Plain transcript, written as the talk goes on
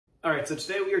All right, so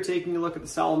today we are taking a look at the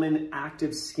Salomon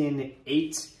Active Skin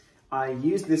 8. I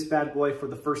used this bad boy for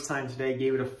the first time today,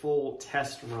 gave it a full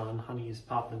test run. Honey is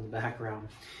popping in the background.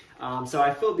 So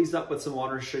I filled these up with some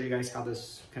water to show you guys how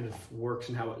this kind of works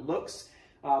and how it looks.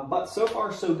 But so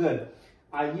far, so good.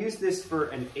 I used this for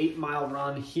an 8-mile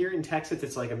run. Here in Texas,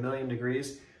 it's like 1,000,000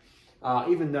 degrees.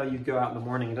 Even though you go out in the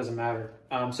morning, it doesn't matter.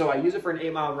 So I use it for an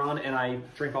 8-mile run and I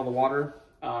drink all the water.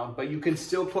 But you can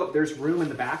still put, there's room in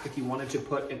the back if you wanted to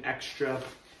put an extra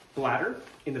bladder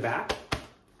in the back,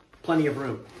 plenty of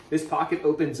room. This pocket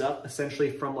opens up essentially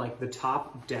from like the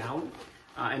top down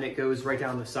and it goes right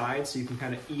down the side. So you can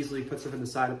kind of easily put stuff in the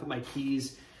side. I put my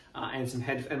keys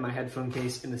and my headphone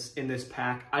case in this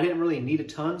pack. I didn't really need a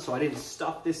ton, so I didn't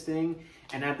stuff this thing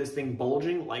and have this thing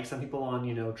bulging like some people on,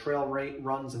 you know, trail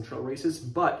runs and trail races,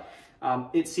 but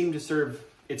it seemed to serve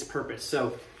its purpose.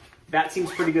 So that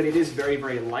seems pretty good. It is very,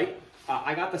 very light.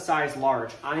 I got the size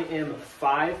large. I am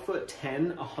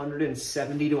 5'10",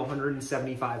 170 to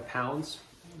 175 pounds,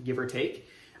 give or take.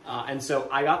 And so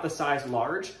I got the size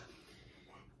large.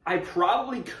 I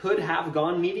probably could have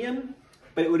gone medium,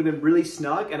 but it would have been really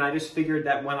snug. And I just figured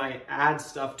that when I add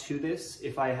stuff to this,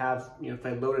 if I have, you know, if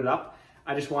I load it up,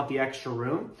 I just want the extra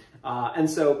room. And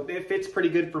so it fits pretty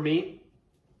good for me.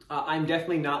 I'm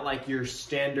definitely not like your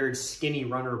standard skinny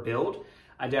runner build.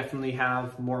 I definitely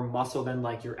have more muscle than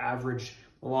like your average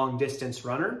long distance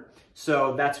runner.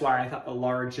 So that's why I thought the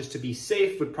large, just to be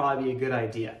safe, would probably be a good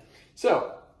idea.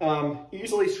 So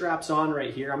easily straps on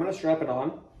right here. I'm gonna strap it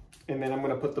on and then I'm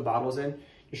gonna put the bottles in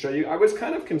to show you. I was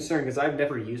kind of concerned because I've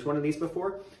never used one of these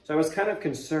before. So I was kind of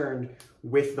concerned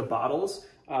with the bottles,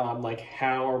 like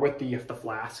how, or with the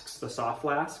flasks, the soft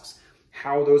flasks,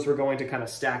 how those were going to kind of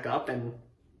stack up and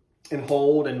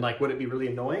hold, and like, would it be really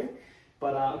annoying?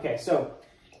 But okay, so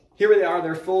here they are.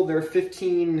 They're full. They're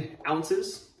 15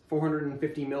 ounces,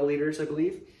 450 milliliters, I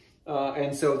believe.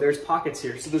 And so there's pockets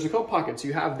here. So there's a couple pockets.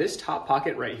 You have this top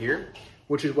pocket right here,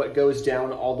 which is what goes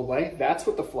down all the way. That's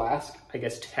what the flask, I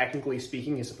guess technically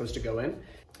speaking, is supposed to go in.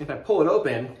 If I pull it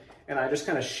open and I just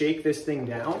kind of shake this thing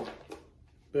down,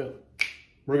 boom,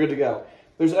 we're good to go.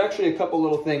 There's actually a couple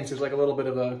little things. There's like a little bit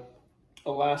of a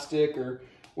elastic or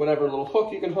whatever little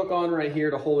hook you can hook on right here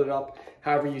to hold it up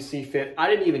however you see fit. I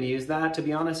didn't even use that, to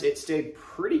be honest. It stayed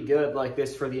pretty good like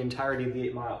this for the entirety of the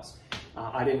 8 miles.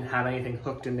 I didn't have anything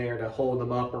hooked in there to hold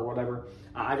them up or whatever.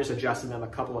 I just adjusted them a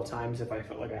couple of times if I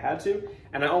felt like I had to.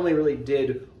 And I only really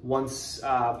did once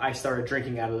I started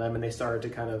drinking out of them and they started to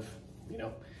kind of, you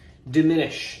know,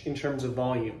 diminish in terms of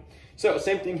volume. So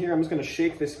same thing here. I'm just gonna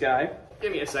shake this guy.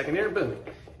 Give me a second here, boom.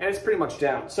 And it's pretty much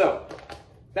down. So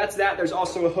that's that. There's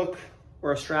also a hook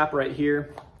or a strap right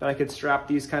here that I could strap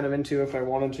these kind of into if I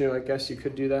wanted to. I guess you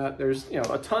could do that. There's, you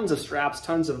know, tons of straps,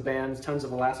 tons of bands, tons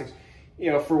of elastics,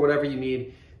 you know, for whatever you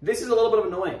need. This is a little bit of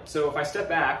annoying. So if I step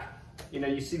back, you know,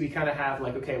 you see we kind of have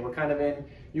like, okay, we're kind of in,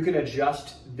 you can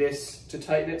adjust this to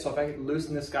tighten it. So if I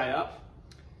loosen this guy up,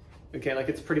 okay, like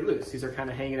it's pretty loose. These are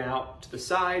kind of hanging out to the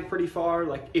side pretty far.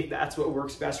 Like if that's what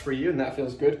works best for you and that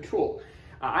feels good, cool.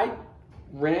 I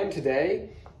ran today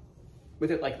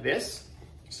with it like this.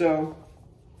 So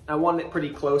I wanted it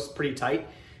pretty close, pretty tight,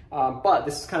 but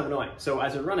this is kind of annoying. So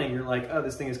as you're running, you're like, oh,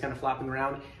 this thing is kind of flapping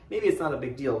around. Maybe it's not a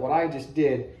big deal. What I just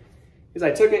did is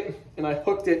I took it and I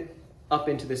hooked it up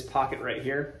into this pocket right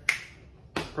here.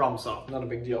 Problem solved, not a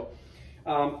big deal.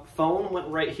 Phone went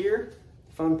right here,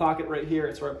 phone pocket right here.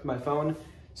 It's right with my phone.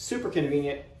 Super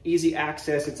convenient, easy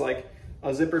access. It's like a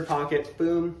zippered pocket,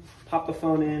 boom, pop the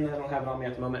phone in. I don't have it on me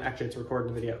at the moment. Actually, it's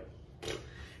recording the video.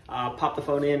 Pop the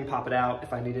phone in, pop it out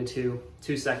if I needed to.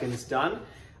 2 seconds, done.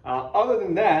 Other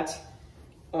than that,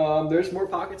 there's more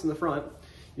pockets in the front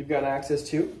you've got access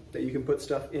to that you can put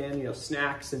stuff in, you know,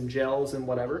 snacks and gels and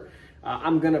whatever.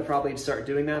 I'm gonna probably start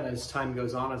doing that as time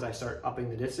goes on, as I start upping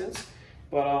the distance.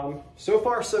 But so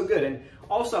far so good. And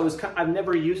also I've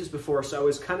never used this before, so I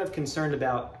was kind of concerned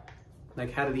about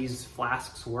like how do these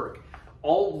flasks work.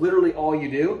 Literally all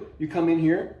you do, you come in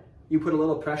here, you put a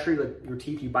little pressure, like your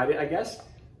teeth, you bite it, I guess,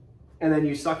 and then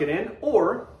you suck it in,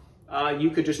 or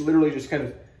you could just literally just kind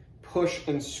of push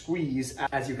and squeeze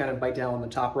as you kind of bite down on the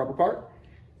top rubber part,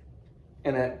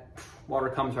 and then water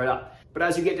comes right up. But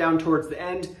as you get down towards the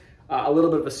end, a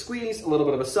little bit of a squeeze, a little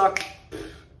bit of a suck,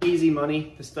 easy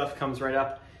money, the stuff comes right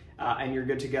up, and you're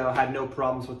good to go. Had no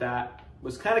problems with that.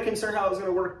 Was kind of concerned how it was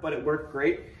gonna work, but it worked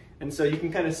great. And so you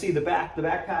can kind of see the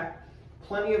backpack,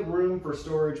 plenty of room for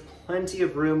storage, plenty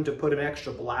of room to put an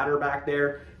extra bladder back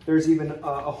there. There's even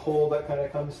a hole that kind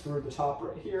of comes through the top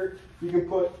right here. You can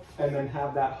put, and then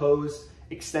have that hose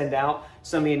extend out.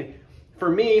 So I mean, for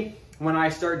me, when I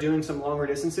start doing some longer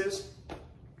distances,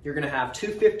 you're gonna have two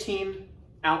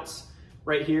 15-ounce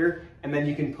right here, and then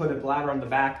you can put a bladder on the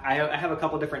back. I have a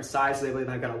couple different sizes. I believe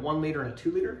I've got a 1 liter and a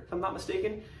 2 liter, if I'm not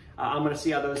mistaken. I'm gonna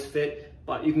see how those fit,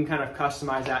 but you can kind of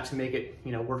customize that to make it,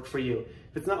 you know, work for you.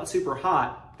 If it's not super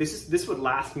hot, this would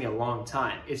last me a long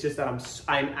time. It's just that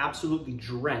I'm absolutely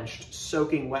drenched,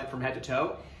 soaking wet from head to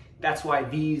toe. That's why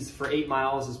these for 8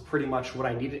 miles is pretty much what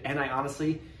I needed, and I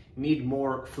honestly need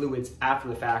more fluids after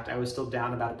the fact. I was still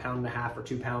down about 1.5 pounds or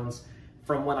 2 pounds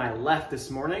from when I left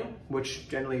this morning, which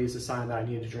generally is a sign that I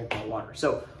needed to drink more water.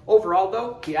 So overall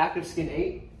though, the Active Skin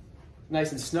 8,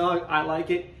 nice and snug, I like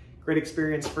it. Great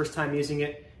experience, first time using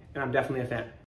it, and I'm definitely a fan.